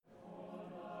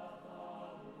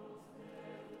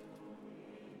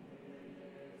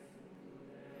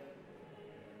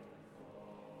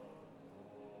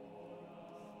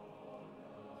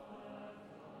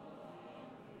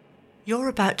You're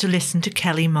about to listen to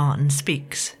Kelly Martin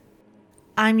Speaks.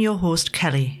 I'm your host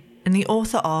Kelly, and the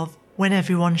author of When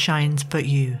Everyone Shines But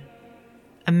You,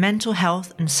 a mental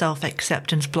health and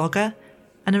self-acceptance blogger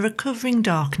and a recovering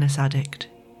darkness addict.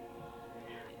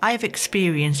 I have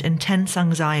experienced intense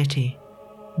anxiety,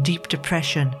 deep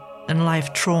depression and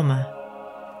life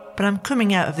trauma, but I'm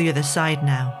coming out of the other side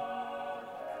now.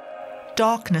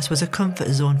 Darkness was a comfort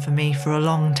zone for me for a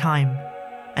long time,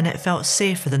 and it felt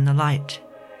safer than the light.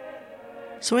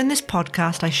 So in this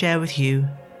podcast I share with you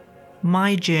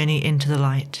my journey into the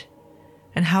light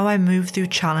and how I move through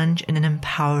challenge in an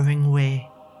empowering way.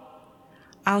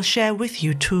 I'll share with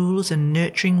you tools and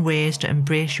nurturing ways to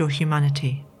embrace your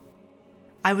humanity.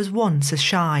 I was once a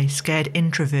shy, scared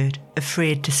introvert,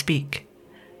 afraid to speak,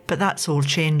 but that's all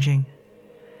changing.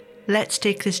 Let's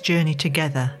take this journey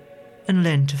together and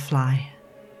learn to fly.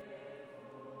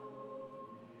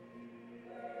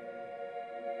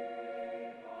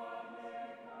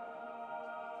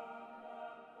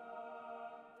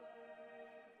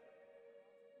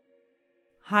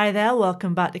 Hi there,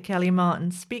 welcome back to Kelly Martin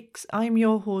Speaks. I'm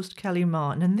your host Kelly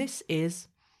Martin and this is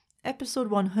episode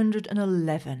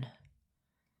 111.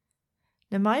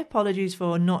 Now my apologies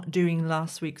for not doing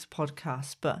last week's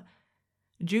podcast, but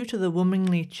due to the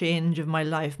womanly change of my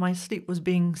life, my sleep was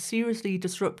being seriously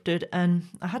disrupted and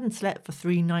I hadn't slept for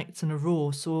 3 nights in a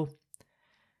row, so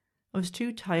I was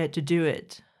too tired to do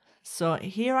it. So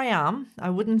here I am. I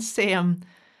wouldn't say I'm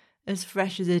as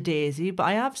fresh as a daisy, but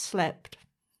I have slept,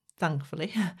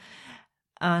 thankfully,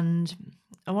 and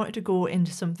I wanted to go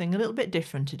into something a little bit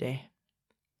different today.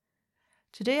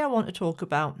 Today I want to talk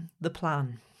about the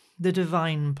plan, the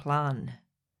divine plan.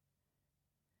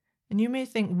 And you may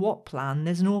think, what plan?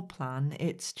 There's no plan.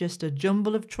 It's just a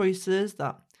jumble of choices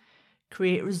that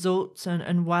create results.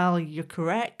 And while you're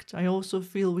correct, I also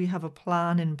feel we have a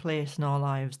plan in place in our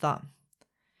lives that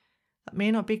may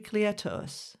not be clear to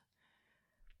us.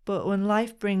 But when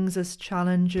life brings us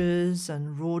challenges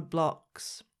and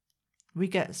roadblocks, we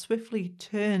get swiftly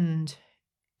turned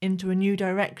into a new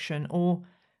direction or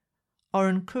are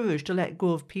encouraged to let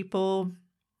go of people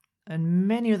and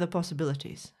many other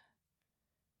possibilities.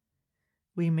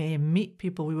 We may meet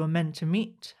people we were meant to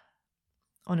meet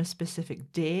on a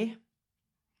specific day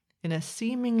in a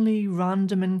seemingly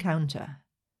random encounter.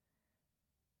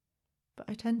 But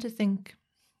I tend to think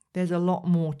there's a lot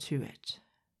more to it.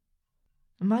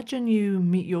 Imagine you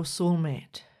meet your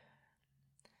soulmate.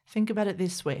 Think about it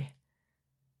this way.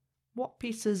 What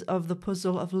pieces of the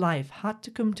puzzle of life had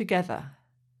to come together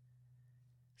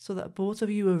so that both of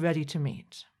you were ready to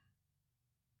meet?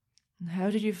 And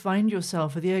how did you find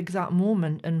yourself at the exact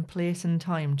moment and place and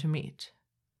time to meet?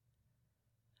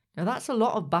 Now that's a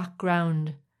lot of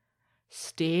background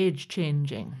stage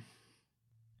changing.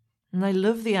 And I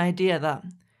love the idea that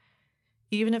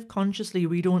even if consciously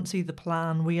we don't see the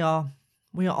plan, we are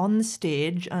on the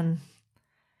stage, and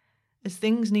as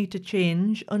things need to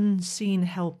change, unseen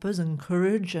helpers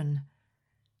encourage and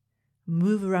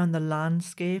move around the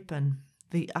landscape and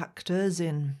the actors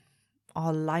in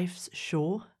our life's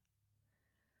show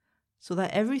so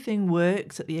that everything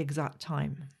works at the exact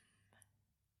time.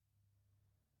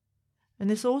 And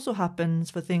this also happens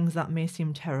for things that may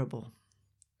seem terrible.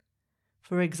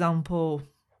 For example,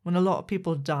 when a lot of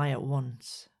people die at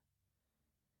once.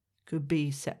 Could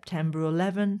be September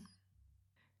 11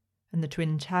 and the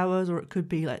Twin Towers, or it could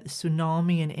be like the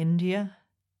tsunami in India.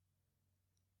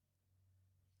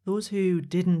 Those who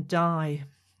didn't die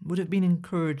would have been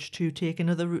encouraged to take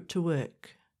another route to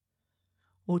work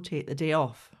or take the day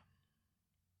off.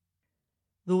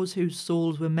 Those whose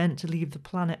souls were meant to leave the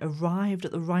planet arrived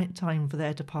at the right time for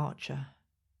their departure.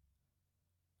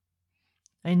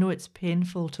 I know it's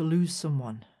painful to lose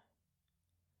someone.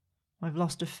 I've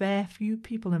lost a fair few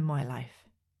people in my life.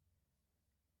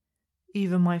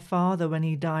 Even my father when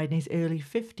he died in his early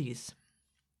 50s.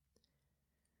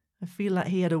 I feel like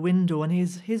he had a window and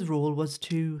his role was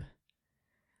to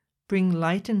bring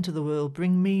light into the world,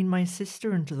 bring me and my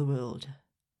sister into the world,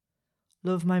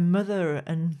 love my mother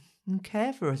and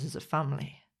care for us as a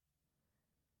family.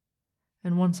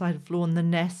 And once I'd flown the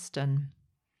nest and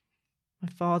my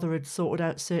father had sorted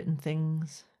out certain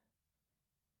things,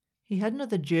 he had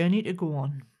another journey to go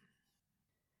on.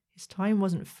 His time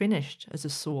wasn't finished as a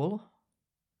soul.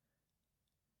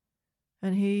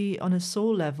 And he, on a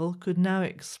soul level, could now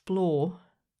explore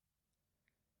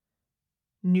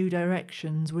new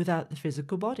directions without the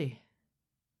physical body.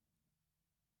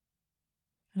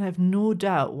 And I have no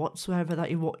doubt whatsoever that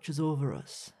he watches over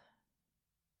us.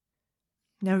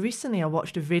 Now, recently I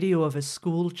watched a video of a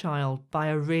school child by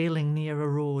a railing near a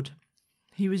road.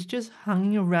 He was just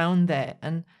hanging around there,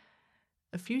 and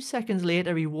A few seconds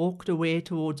later, he walked away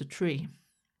towards a tree.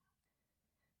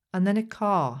 And then a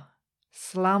car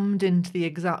slammed into the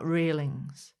exact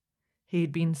railings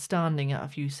he'd been standing at a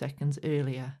few seconds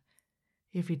earlier.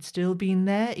 If he'd still been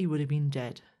there, he would have been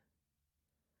dead.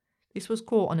 This was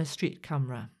caught on a street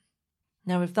camera.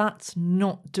 Now, if that's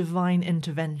not divine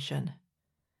intervention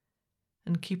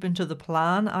and keeping to the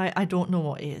plan, I don't know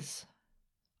what is.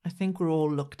 I think we're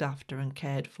all looked after and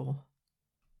cared for.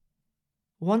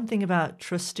 One thing about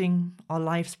trusting our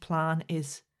life's plan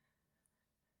is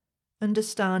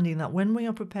understanding that when we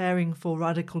are preparing for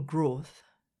radical growth,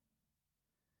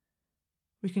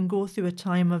 we can go through a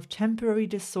time of temporary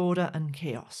disorder and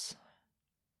chaos.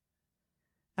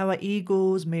 Our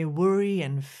egos may worry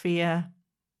and fear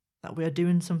that we are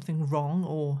doing something wrong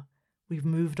or we've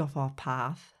moved off our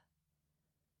path.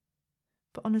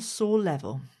 But on a soul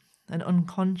level, an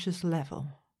unconscious level,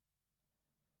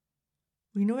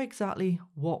 we know exactly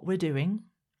what we're doing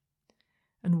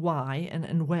and why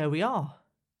and where we are.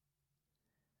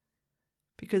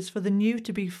 Because for the new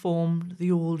to be formed,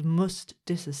 the old must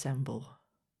disassemble.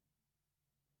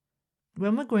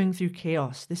 When we're going through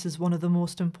chaos, this is one of the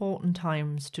most important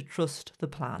times to trust the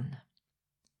plan.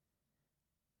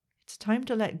 It's time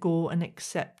to let go and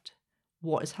accept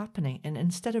what is happening, and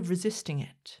instead of resisting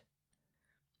it.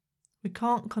 We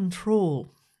can't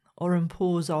control or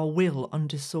impose our will on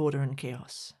disorder and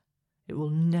chaos. It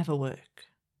will never work.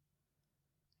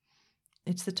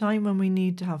 It's the time when we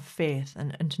need to have faith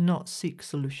and to not seek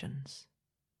solutions.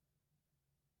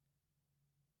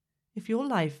 If your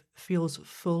life feels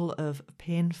full of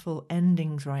painful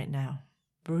endings right now,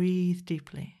 breathe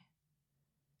deeply.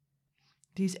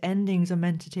 These endings are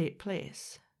meant to take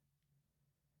place.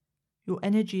 Your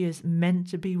energy is meant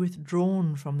to be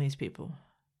withdrawn from these people,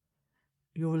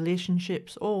 your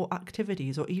relationships or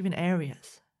activities or even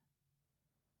areas.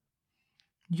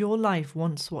 Your life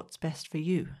wants what's best for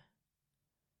you.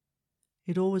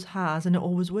 It always has and it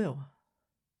always will.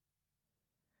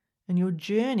 And your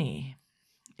journey,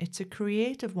 it's a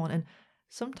creative one, and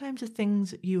sometimes the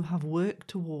things you have worked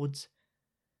towards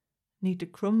need to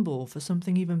crumble for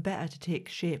something even better to take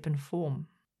shape and form.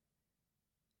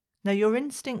 Now, your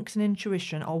instincts and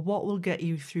intuition are what will get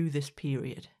you through this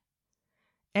period,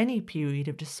 any period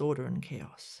of disorder and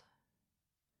chaos.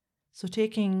 So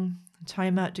taking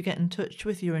time out to get in touch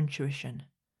with your intuition,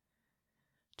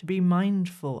 to be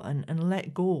mindful and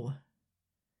let go.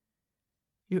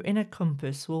 Your inner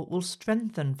compass will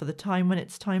strengthen for the time when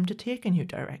it's time to take a new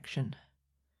direction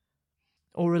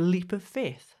or a leap of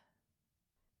faith.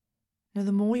 Now,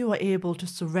 the more you are able to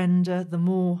surrender, the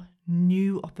more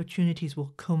new opportunities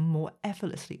will come more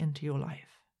effortlessly into your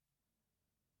life.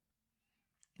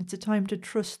 It's a time to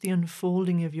trust the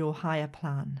unfolding of your higher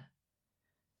plan.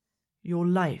 Your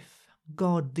life,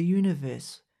 God, the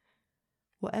universe,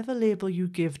 whatever label you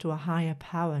give to a higher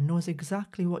power knows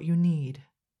exactly what you need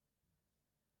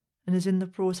and is in the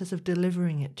process of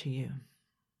delivering it to you.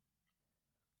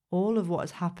 All of what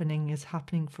is happening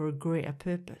for a greater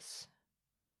purpose.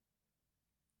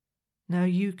 Now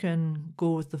you can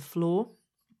go with the flow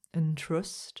and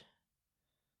trust,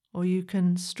 or you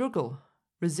can struggle,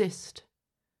 resist,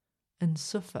 and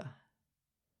suffer.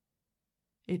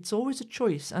 It's always a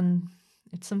choice, and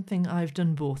it's something I've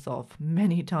done both of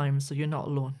many times, so you're not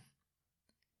alone.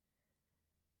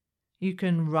 You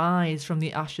can rise from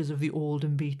the ashes of the old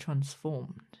and be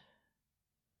transformed.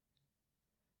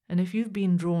 And if you've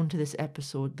been drawn to this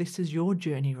episode, this is your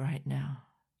journey right now.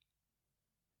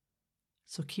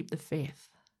 So keep the faith.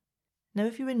 Now,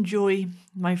 if you enjoy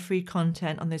my free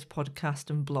content on this podcast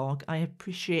and blog, I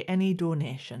appreciate any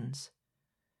donations.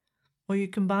 Or you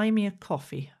can buy me a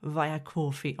coffee via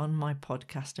Ko-fi on my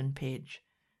podcasting page,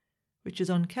 which is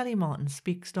on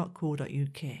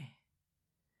kellymartinspeaks.co.uk.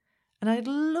 And I'd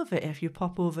love it if you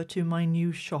pop over to my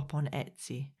new shop on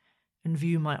Etsy and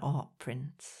view my art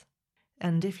prints.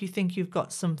 And if you think you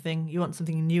want something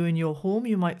new in your home,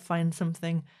 you might find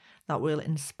something that will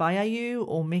inspire you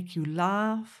or make you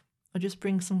laugh or just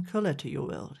bring some colour to your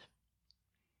world.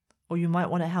 Or you might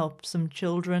want to help some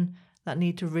children that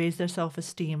need to raise their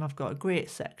self-esteem. I've got a great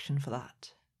section for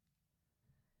that.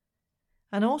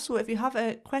 And also, if you have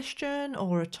a question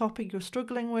or a topic you're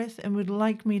struggling with and would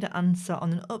like me to answer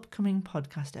on an upcoming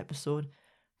podcast episode,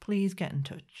 please get in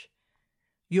touch.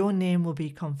 Your name will be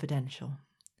confidential.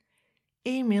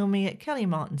 Email me at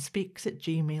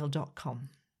kellymartinspeaks@gmail.com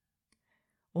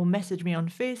or message me on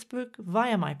Facebook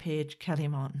via my page, Kelly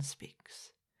Martin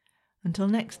Speaks. Until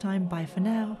next time, bye for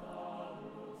now.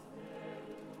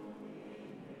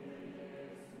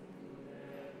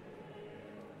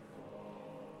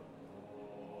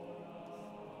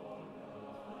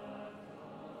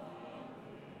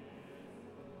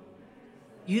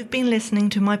 You've been listening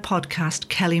to my podcast,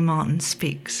 Kelly Martin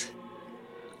Speaks.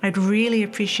 I'd really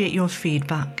appreciate your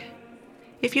feedback.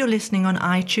 If you're listening on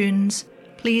iTunes,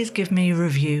 please give me a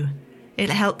review. It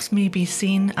helps me be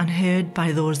seen and heard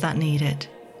by those that need it.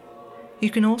 You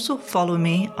can also follow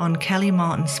me on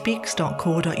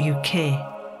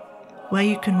kellymartinspeaks.co.uk, where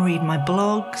you can read my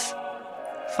blogs,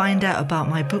 find out about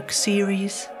my book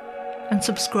series, and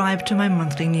subscribe to my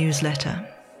monthly newsletter.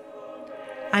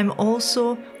 I'm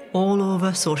also all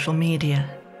over social media,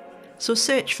 so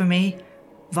search for me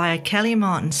via Kelly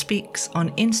Martin Speaks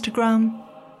on Instagram,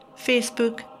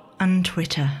 Facebook and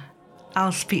Twitter.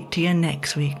 I'll speak to you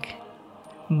next week.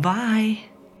 Bye.